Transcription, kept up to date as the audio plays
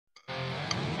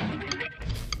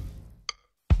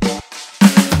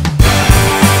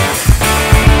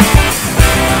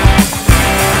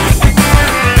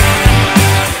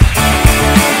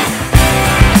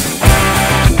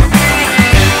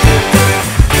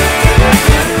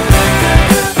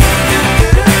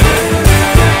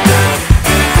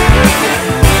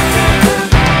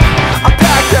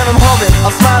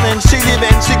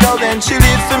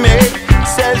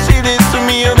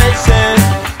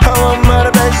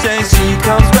say she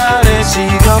comes round and she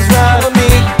comes round with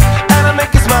me, and I make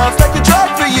you smile, it's like a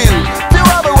drug for you. Do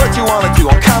all the work you wanna do,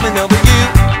 I'm coming over you.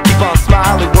 Keep on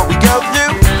smiling what we go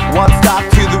through. One stop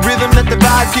to the rhythm that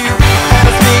divides you, and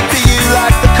I speak to you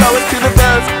like the chorus to the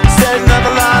verse. Said another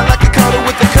line like a coda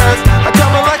with the curse. I come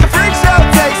on like a freak show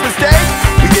takes the stage.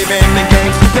 We give in the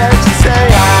games to bed. She say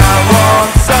I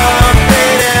want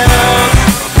something else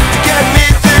to get me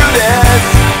through this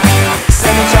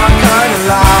semi-charm kind of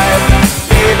life.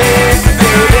 Baby,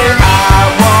 baby, I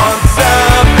want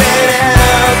something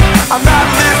else. I'm not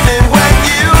listening when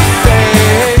you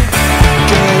say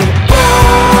good boy.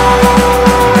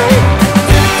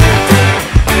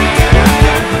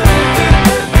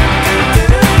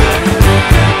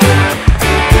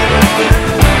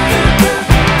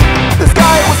 The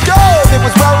sky was gold, it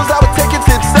was rose. I would take it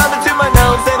tips down to my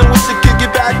nose, and I wish I could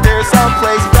get back there,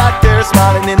 someplace back there,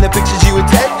 smiling in the pictures you would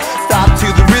take. Stop to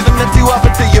the rhythm that's you up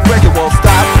until you break, it won't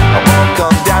stop. I won't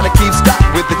come down and keep stop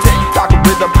with the tick-tock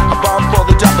rhythm. I bump for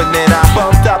the drop and then I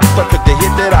bumped up, but took the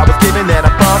hit that I was given, then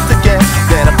I bumped again,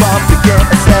 then I bumped again.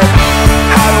 I said,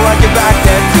 how do I get back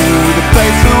there to the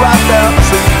place where I felt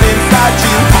asleep inside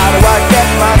you? How do I get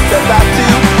myself back to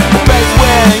the place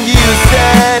when you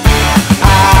said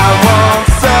I want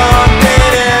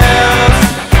something else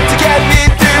to get me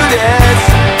through this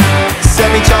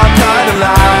semi-charm kind of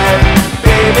life?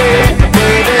 Baby,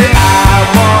 baby, I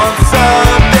want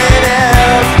something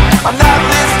else. I'm not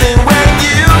listening when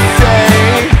you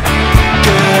say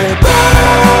goodbye.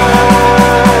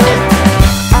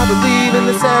 I believe in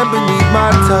the sand beneath my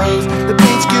toes. The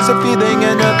beach gives a feeling,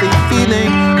 an earthly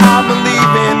feeling. I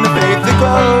believe in the faith that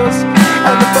grows,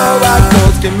 and the bow-eyed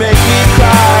ghost can make me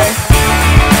cry.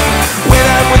 When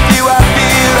I'm with you I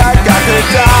feel like I could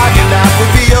die, and that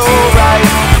would be alright,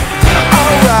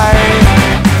 alright.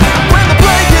 When the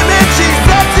plane came in, she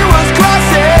said she was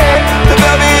crossing the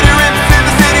velvet rips in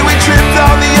the city. We tripped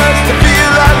on the urge to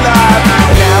feel alive,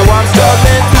 and now I'm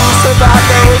struggling to survive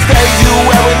those days. You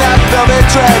wearing that velvet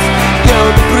dress,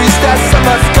 you're the priestess, I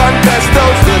must confess.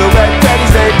 Those little red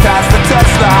pennies, they pass the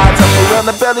test lines. Up around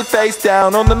the belly, face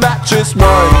down on the mattress,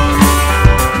 one,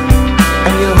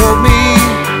 and you hold me,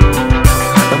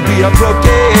 and we are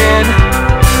broken.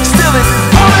 Still it's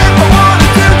all that I wanna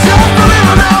do, just a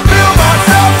little now. Feel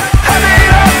myself heavy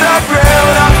off the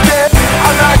ground. I'm dead,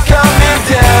 I'm not coming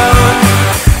down.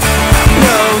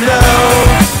 No, no,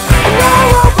 now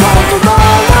I'm part of my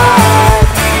life.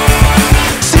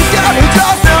 She's got me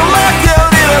tossed and locked down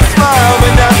in a smile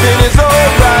when nothing is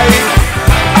alright,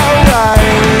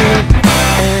 alright.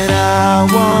 And I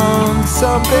want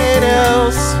something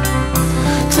else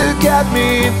to get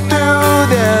me through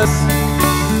this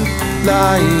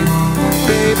life.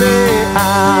 Baby,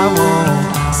 I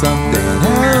want something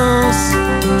else.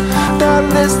 Not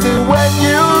listening when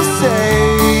you say